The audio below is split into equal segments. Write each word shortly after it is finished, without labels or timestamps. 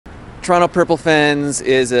Toronto Purple Fins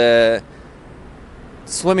is a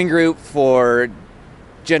swimming group for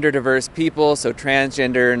gender diverse people, so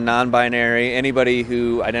transgender, non-binary, anybody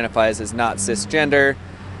who identifies as not cisgender.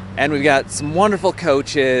 And we've got some wonderful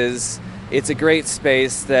coaches. It's a great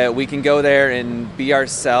space that we can go there and be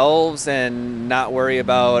ourselves and not worry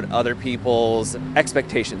about other people's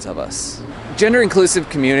expectations of us. Gender inclusive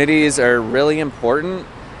communities are really important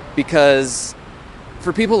because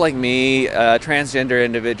for people like me, transgender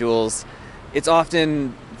individuals, it's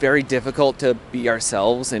often very difficult to be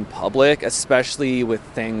ourselves in public, especially with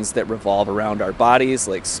things that revolve around our bodies,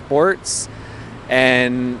 like sports.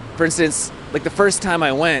 And for instance, like the first time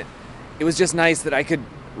I went, it was just nice that I could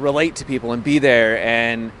relate to people and be there.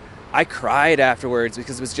 And I cried afterwards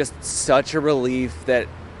because it was just such a relief that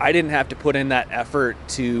I didn't have to put in that effort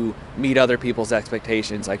to meet other people's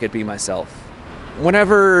expectations. I could be myself.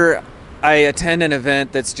 Whenever I attend an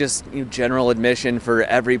event that's just general admission for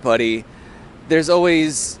everybody, there's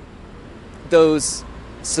always those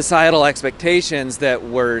societal expectations that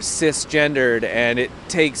we're cisgendered, and it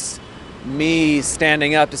takes me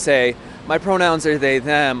standing up to say, my pronouns are they,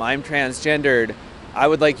 them, I'm transgendered. I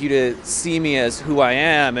would like you to see me as who I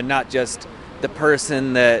am and not just the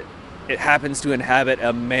person that it happens to inhabit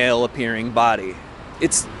a male appearing body.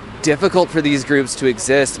 It's difficult for these groups to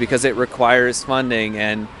exist because it requires funding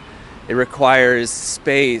and it requires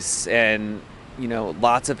space and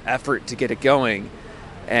lots of effort to get it going.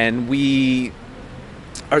 And we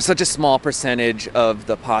are such a small percentage of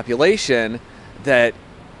the population that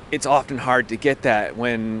it's often hard to get that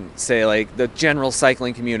when, say, like the general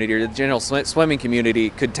cycling community or the general swimming community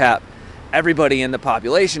could tap everybody in the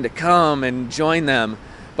population to come and join them.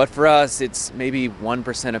 But for us, it's maybe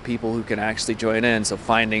 1% of people who can actually join in. So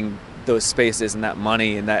finding those spaces and that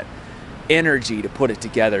money and that energy to put it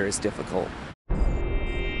together is difficult.